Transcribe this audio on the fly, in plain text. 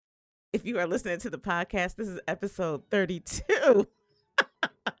If you are listening to the podcast, this is episode 32.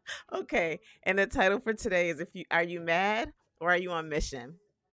 Okay. And the title for today is, if you are you mad or are you on mission?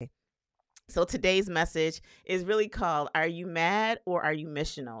 So today's message is really called, Are You Mad or Are You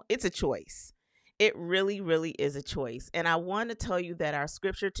Missional? It's a choice. It really, really is a choice. And I want to tell you that our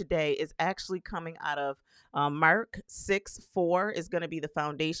scripture today is actually coming out of Mark 6:4 is going to be the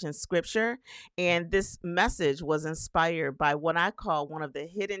foundation scripture. And this message was inspired by what I call one of the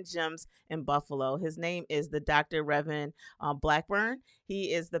hidden gems in Buffalo. His name is the Dr. Reverend Blackburn.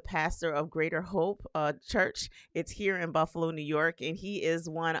 He is the pastor of Greater Hope Church. It's here in Buffalo, New York, and he is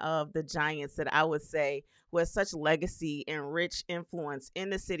one of the giants that I would say who has such legacy and rich influence in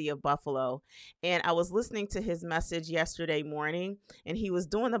the city of Buffalo. And I was listening to his message yesterday morning, and he was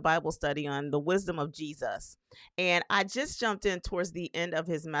doing the Bible study on the wisdom of Jesus. And I just jumped in towards the end of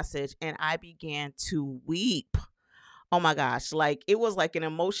his message, and I began to weep. Oh my gosh, like it was like an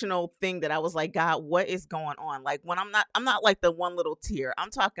emotional thing that I was like, God, what is going on? Like when I'm not like the one little tear. I'm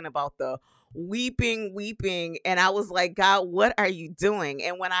talking about the weeping, and I was like, God, what are you doing?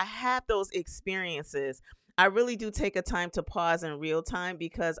 And when I have those experiences, I really do take a time to pause in real time,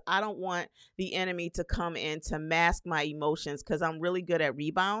 because I don't want the enemy to come in to mask my emotions, because I'm really good at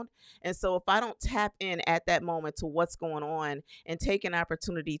rebound. And so if I don't tap in at that moment to what's going on and take an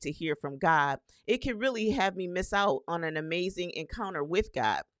opportunity to hear from God, it can really have me miss out on an amazing encounter with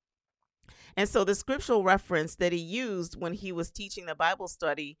God. And so the scriptural reference that he used when he was teaching the Bible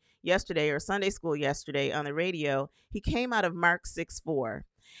study yesterday, or Sunday school yesterday on the radio, he came out of Mark 6:4.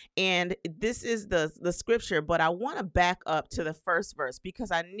 And this is the scripture, but I want to back up to the first verse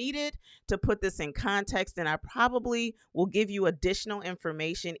because I needed to put this in context, and I probably will give you additional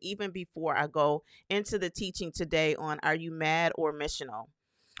information even before I go into the teaching today on, Are You Mad or Missional?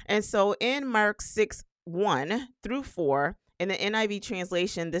 And so in Mark 6:1 through 4, in the NIV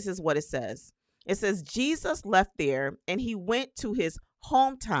translation, this is what it says. It says, Jesus left there and he went to his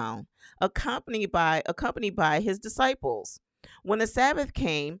hometown, accompanied by his disciples. When the Sabbath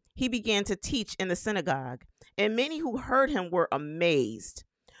came, he began to teach in the synagogue, and many who heard him were amazed.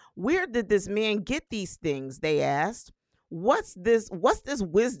 Where did this man get these things? They asked. What's this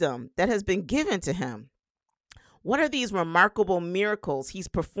wisdom that has been given to him? What are these remarkable miracles he's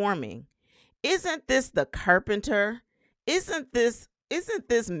performing? Isn't this the carpenter? Isn't this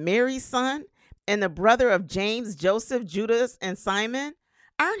Mary's son and the brother of James, Joseph, Judas, and Simon?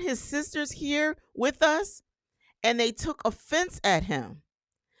 Aren't his sisters here with us? And they took offense at him.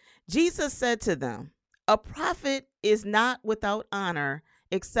 Jesus said to them, A prophet is not without honor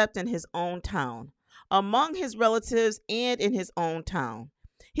except in his own town, among his relatives, and in his own town.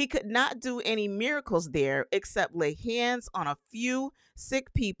 He could not do any miracles there except lay hands on a few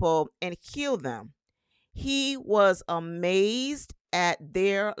sick people and heal them. He was amazed at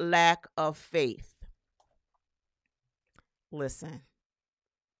their lack of faith. Listen,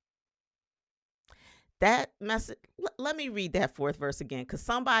 that message, let me read that fourth verse again, because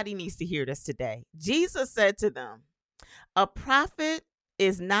somebody needs to hear this today. Jesus said to them, A prophet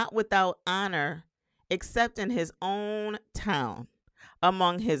is not without honor except in his own town,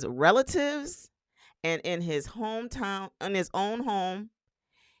 among his relatives, and in his hometown, in his own home.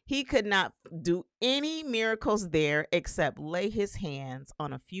 He could not do any miracles there except lay his hands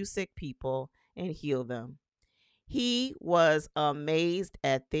on a few sick people and heal them. He was amazed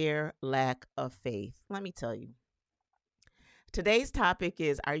at their lack of faith. Let me tell you. Today's topic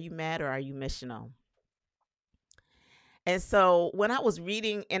is, Are you mad or are you missional? And so when I was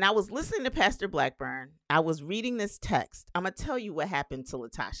reading and I was listening to Pastor Blackburn, I was reading this text. I'm going to tell you what happened to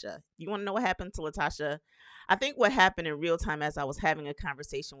Latasha. You want to know what happened to Latasha? I think what happened in real time as I was having a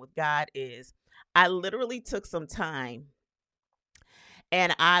conversation with God is I literally took some time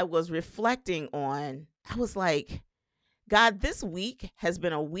and I was reflecting on, I was like, God, this week has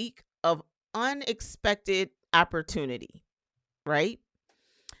been a week of unexpected opportunity, right?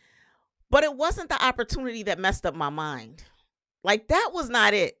 But it wasn't the opportunity that messed up my mind. Like, that was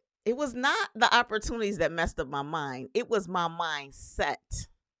not it. It was not the opportunities that messed up my mind. It was my mindset.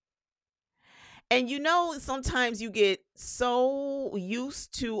 And sometimes you get so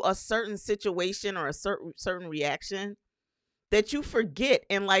used to a certain situation or a certain reaction that you forget.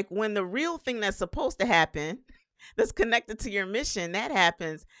 And like when the real thing that's supposed to happen, that's connected to your mission, that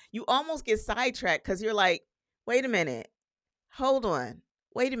happens, you almost get sidetracked because you're like, wait a minute, hold on,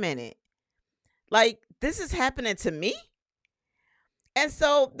 wait a minute. Like, this is happening to me? And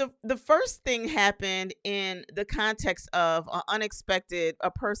so the first thing happened in the context of unexpected.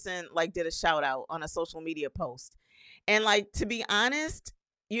 A person like did a shout out on a social media post, and like, to be honest,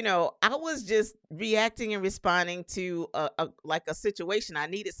 I was just reacting and responding to a situation. I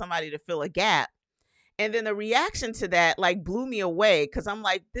needed somebody to fill a gap. And then the reaction to that like blew me away because I'm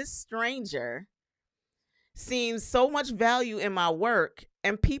like, this stranger seems so much value in my work,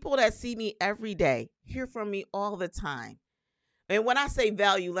 and people that see me every day hear from me all the time. And when I say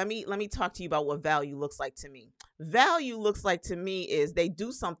value, let me talk to you about what value looks like to me. Value looks like to me is they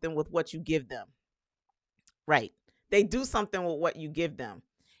do something with what you give them. Right. They do something with what you give them.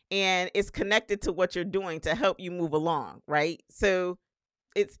 And it's connected to what you're doing to help you move along, right? So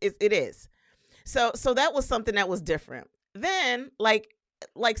it is. So that was something that was different. Then like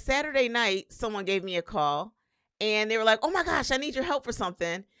Saturday night, someone gave me a call and they were like, "Oh my gosh, I need your help for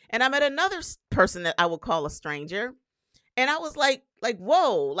something." And I met another person that I would call a stranger. And I was like,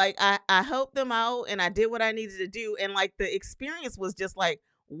 whoa, like I helped them out and I did what I needed to do. And like the experience was just like,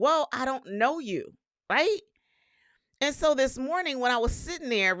 whoa, I don't know you. Right. And so this morning, when I was sitting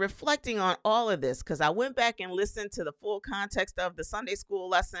there reflecting on all of this, because I went back and listened to the full context of the Sunday school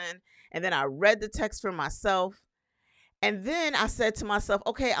lesson, and then I read the text for myself. And then I said to myself,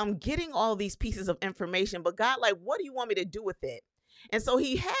 okay, I'm getting all these pieces of information, but God, like, what do you want me to do with it? And so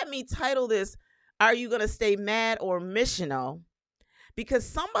he had me title this, "Are You Going to Stay Mad or Missional?" Because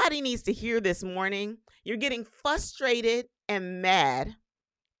somebody needs to hear this morning. You're getting frustrated and mad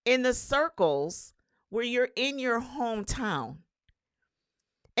in the circles where you're in your hometown.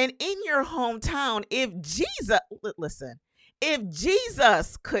 And in your hometown, if Jesus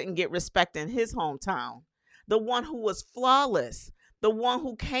couldn't get respect in his hometown, the one who was flawless, the one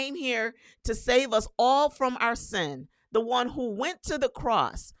who came here to save us all from our sin, the one who went to the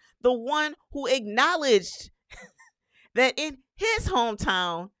cross, the one who acknowledged that in his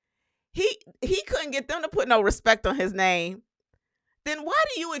hometown, he couldn't get them to put no respect on his name, then why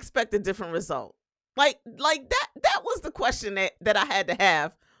do you expect a different result? Like that was the question that I had to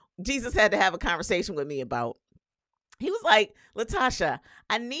have. Jesus had to have a conversation with me about. He was like, "Latasha,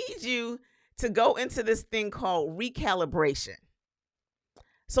 I need you to go into this thing called recalibration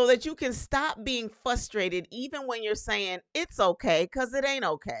so that you can stop being frustrated even when you're saying it's okay, because it ain't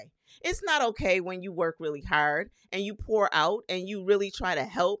okay. It's not okay when you work really hard and you pour out and you really try to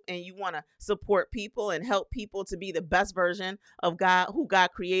help and you want to support people and help people to be the best version of God, who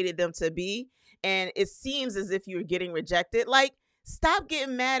God created them to be. And it seems as if you're getting rejected. Like, stop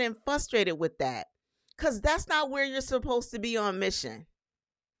getting mad and frustrated with that, because that's not where you're supposed to be on mission.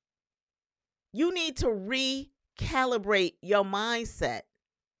 You need to recalibrate your mindset.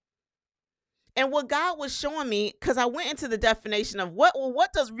 And what God was showing me, because I went into the definition of what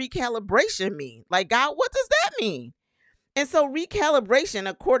does recalibration mean? Like, God, what does that mean? And so recalibration,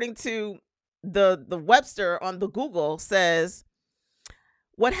 according to the Webster on the Google, says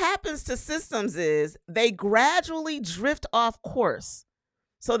what happens to systems is they gradually drift off course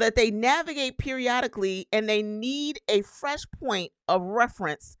so that they navigate periodically and they need a fresh point of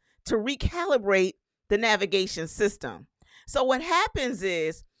reference to recalibrate the navigation system. So what happens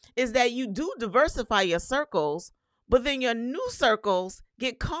is that you do diversify your circles, but then your new circles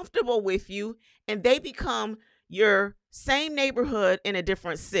get comfortable with you and they become your same neighborhood in a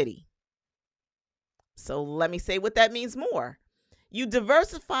different city. So let me say what that means more. You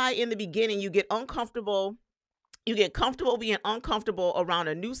diversify in the beginning, you get uncomfortable. You get comfortable being uncomfortable around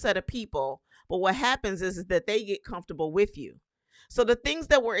a new set of people. But what happens is that they get comfortable with you. So the things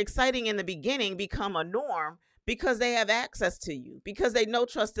that were exciting in the beginning become a norm because they have access to you, because they know,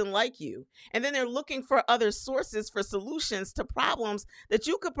 trust, and like you. And then they're looking for other sources for solutions to problems that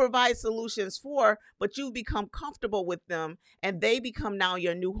you could provide solutions for, but you become comfortable with them and they become now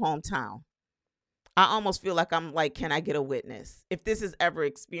your new hometown. I almost feel like I'm like, can I get a witness? If this is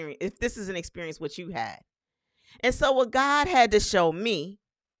an experience what you had. And so what God had to show me,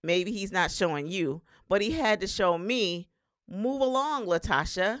 maybe he's not showing you, but he had to show me, move along,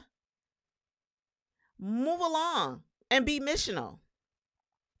 Latasha. Move along and be missional.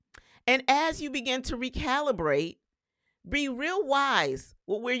 And as you begin to recalibrate, be real wise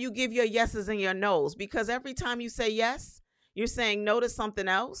with where you give your yeses and your nos, because every time you say yes, you're saying no to something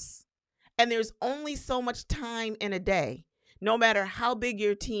else. And there's only so much time in a day, no matter how big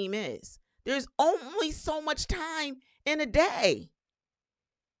your team is. There's only so much time in a day.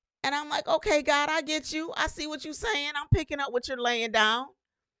 And I'm like, okay, God, I get you. I see what you're saying. I'm picking up what you're laying down.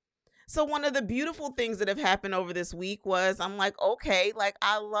 So one of the beautiful things that have happened over this week was I'm like, okay, like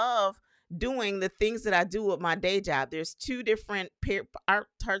I love doing the things that I do with my day job. There's two different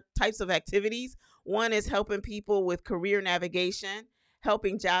types of activities. One is helping people with career navigation,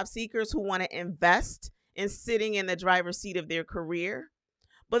 helping job seekers who want to invest in sitting in the driver's seat of their career.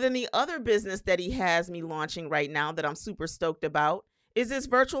 But then the other business that he has me launching right now that I'm super stoked about is this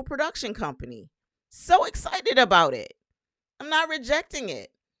virtual production company. So excited about it. I'm not rejecting it.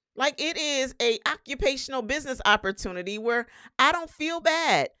 Like, it is a occupational business opportunity where I don't feel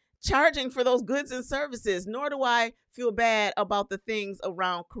bad charging for those goods and services, nor do I feel bad about the things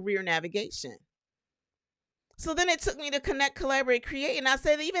around career navigation. So then it took me to Connect, Collaborate, Create, and I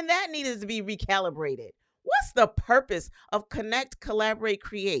said even that needed to be recalibrated. What's the purpose of Connect, Collaborate,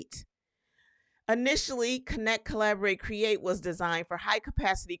 Create? Initially, Connect, Collaborate, Create was designed for high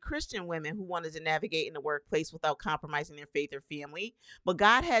capacity Christian women who wanted to navigate in the workplace without compromising their faith or family. But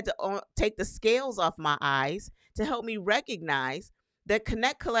God had to take the scales off my eyes to help me recognize that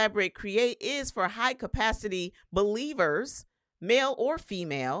Connect, Collaborate, Create is for high capacity believers, male or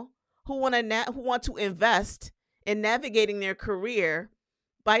female, who want to invest in navigating their career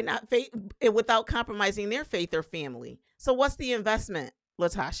without compromising their faith or family. So what's the investment,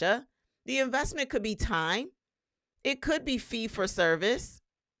 Latasha? The investment could be time. It could be fee for service.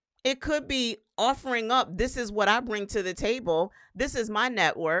 It could be offering up, this is what I bring to the table. This is my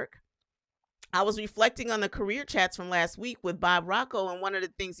network. I was reflecting on the career chats from last week with Bob Rocco, and one of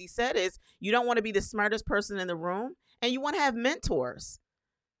the things he said is you don't want to be the smartest person in the room, and you want to have mentors.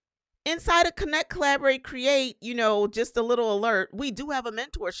 Inside of Connect, Collaborate, Create, just a little alert, we do have a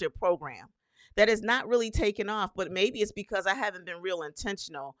mentorship program that is not really taken off, but maybe it's because I haven't been real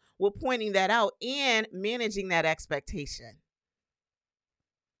intentional with pointing that out and managing that expectation.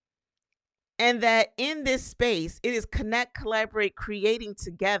 And that in this space, it is Connect, Collaborate, Creating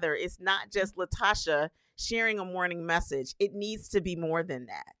together. It's not just Latasha sharing a morning message. It needs to be more than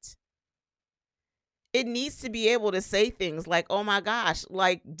that. It needs to be able to say things like, oh my gosh,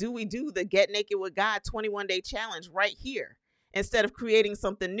 like, do we do the Get Naked with God 21-day challenge right here, instead of creating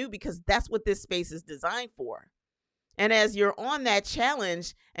something new, because that's what this space is designed for. And as you're on that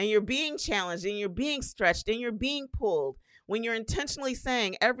challenge and you're being challenged and you're being stretched and you're being pulled, when you're intentionally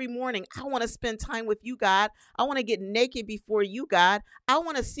saying every morning, I want to spend time with you, God. I want to get naked before you, God. I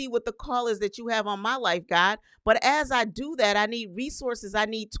want to see what the call is that you have on my life, God. But as I do that, I need resources. I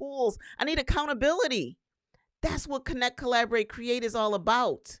need tools. I need accountability. That's what Connect, Collaborate, Create is all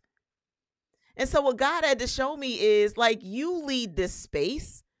about. And so what God had to show me is, like, you lead this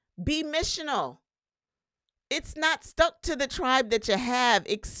space, be missional. It's not stuck to the tribe that you have.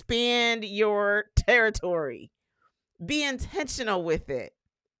 Expand your territory. Be intentional with it.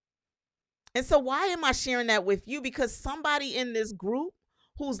 And so why am I sharing that with you? Because somebody in this group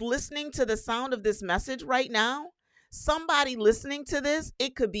who's listening to the sound of this message right now, somebody listening to this,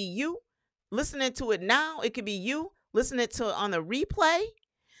 it could be you listening to it now. It could be you listening to it on the replay.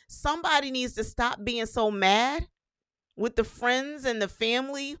 Somebody needs to stop being so mad with the friends and the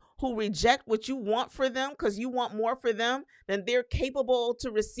family who reject what you want for them because you want more for them than they're capable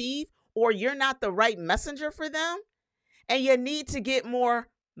to receive, or you're not the right messenger for them. And you need to get more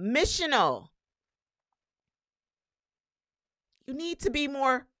missional. You need to be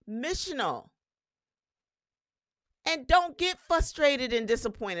more missional. And don't get frustrated and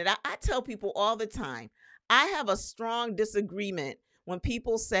disappointed. I tell people all the time, I have a strong disagreement when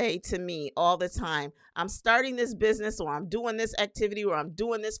people say to me all the time, I'm starting this business, or I'm doing this activity, or I'm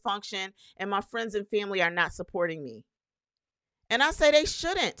doing this function, and my friends and family are not supporting me. And I say they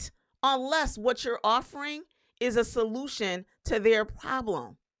shouldn't, unless what you're offering is a solution to their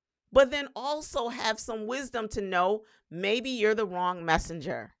problem. But then also have some wisdom to know maybe you're the wrong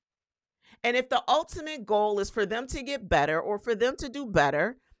messenger. And if the ultimate goal is for them to get better or for them to do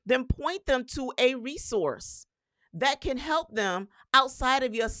better, then point them to a resource that can help them outside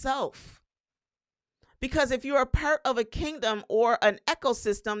of yourself. Because if you're a part of a kingdom or an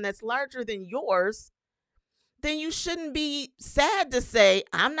ecosystem that's larger than yours, then you shouldn't be sad to say,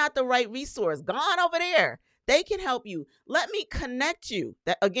 I'm not the right resource. Go on over there. They can help you. Let me connect you.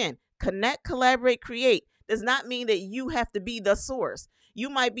 That, again, Connect, Collaborate, Create does not mean that you have to be the source. You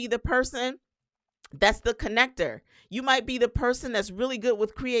might be the person that's the connector. You might be the person that's really good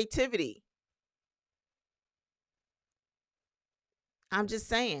with creativity. I'm just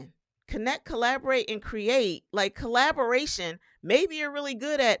saying, Connect, Collaborate, and Create. Like, collaboration, maybe you're really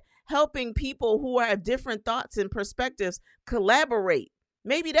good at helping people who have different thoughts and perspectives collaborate.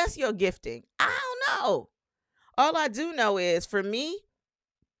 Maybe that's your gifting. I don't know. All I do know is for me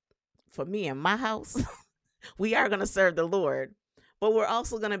and my house, we are going to serve the Lord, but we're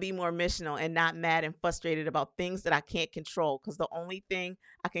also going to be more missional and not mad and frustrated about things that I can't control, because the only thing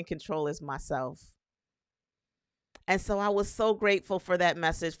I can control is myself. And so I was so grateful for that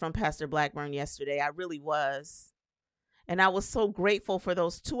message from Pastor Blackburn yesterday. I really was. And I was so grateful for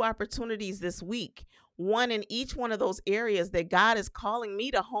those 2 opportunities this week, one in each one of those areas that God is calling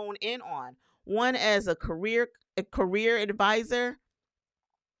me to hone in on. One as a career advisor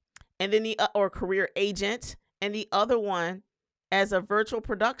and then or career agent, and the other one as a virtual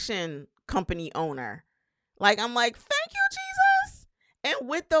production company owner. Like, I'm like, thank you, Jesus. And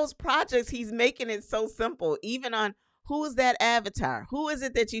with those projects, he's making it so simple, even on who's that avatar? Who is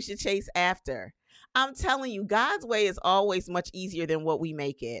it that you should chase after? I'm telling you, God's way is always much easier than what we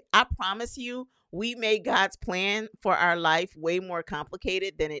make it. I promise you, we made God's plan for our life way more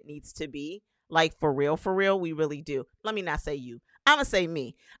complicated than it needs to be. Like, for real, we really do. Let me not say you. I'm going to say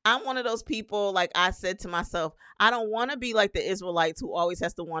me. I'm one of those people, like I said to myself, I don't want to be like the Israelites who always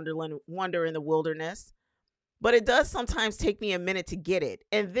has to wander in the wilderness. But it does sometimes take me a minute to get it.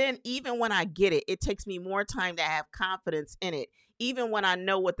 And then even when I get it, it takes me more time to have confidence in it, even when I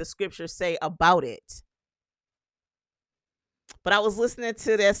know what the scriptures say about it. But I was listening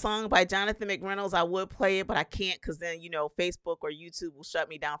to that song by Jonathan McReynolds. I would play it, but I can't because then, Facebook or YouTube will shut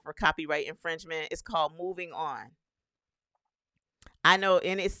me down for copyright infringement. It's called Moving On. I know,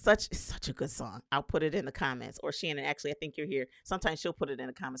 and it's such a good song. I'll put it in the comments. Or Shannon, actually, I think you're here. Sometimes she'll put it in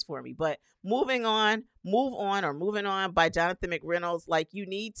the comments for me. But Moving On by Jonathan McReynolds, like, you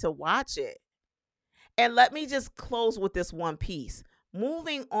need to watch it. And let me just close with this one piece.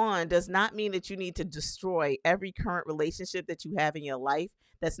 Moving on does not mean that you need to destroy every current relationship that you have in your life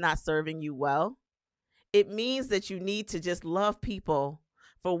that's not serving you well. It means that you need to just love people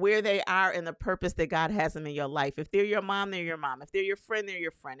for where they are and the purpose that God has them in your life. If they're your mom, they're your mom. If they're your friend, they're your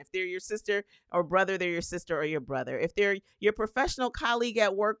friend. If they're your sister or brother, they're your sister or your brother. If they're your professional colleague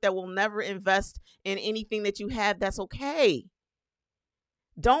at work that will never invest in anything that you have, that's okay.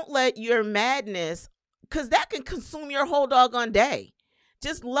 Don't let your madness, because that can consume your whole doggone day.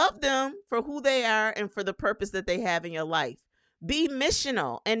 Just love them for who they are and for the purpose that they have in your life. Be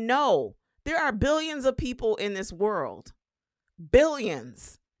missional and know there are billions of people in this world.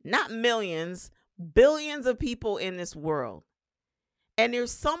 Billions, not millions, billions of people in this world. And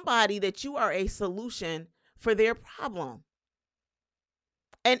there's somebody that you are a solution for their problem.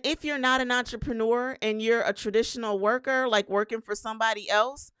 And if you're not an entrepreneur and you're a traditional worker, like working for somebody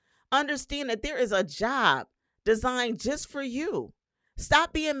else, understand that there is a job designed just for you.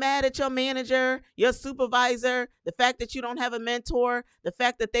 Stop being mad at your manager, your supervisor, the fact that you don't have a mentor, the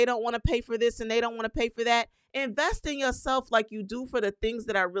fact that they don't want to pay for this and they don't want to pay for that. Invest in yourself like you do for the things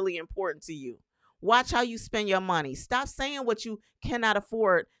that are really important to you. Watch how you spend your money. Stop saying what you cannot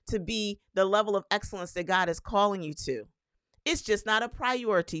afford to be the level of excellence that God is calling you to. It's just not a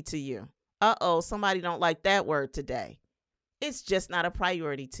priority to you. Somebody don't like that word today. It's just not a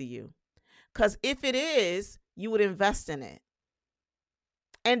priority to you. Because if it is, you would invest in it.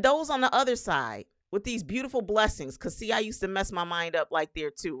 And those on the other side with these beautiful blessings, because see, I used to mess my mind up like there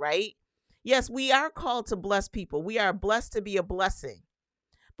too, right? Yes, we are called to bless people. We are blessed to be a blessing.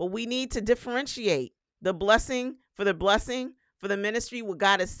 But we need to differentiate the blessing for the ministry, what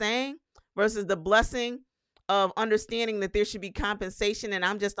God is saying, versus the blessing of understanding that there should be compensation. And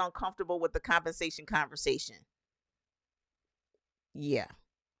I'm just uncomfortable with the compensation conversation. Yeah,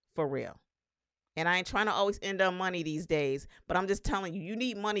 for real. And I ain't trying to always end on money these days, but I'm just telling you, you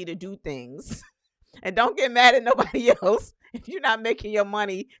need money to do things. And don't get mad at nobody else if you're not making your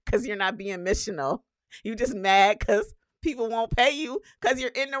money because you're not being missional. You just mad because people won't pay you because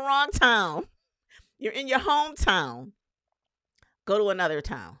you're in the wrong town. You're in your hometown. Go to another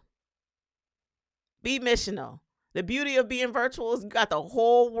town. Be missional. The beauty of being virtual is you got the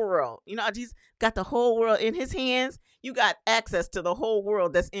whole world. Jesus got the whole world in his hands. You got access to the whole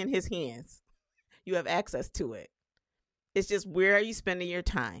world that's in his hands. You have access to it. It's just, where are you spending your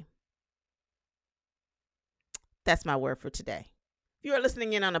time? That's my word for today. If you are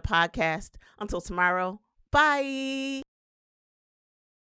listening in on a podcast, until tomorrow, bye.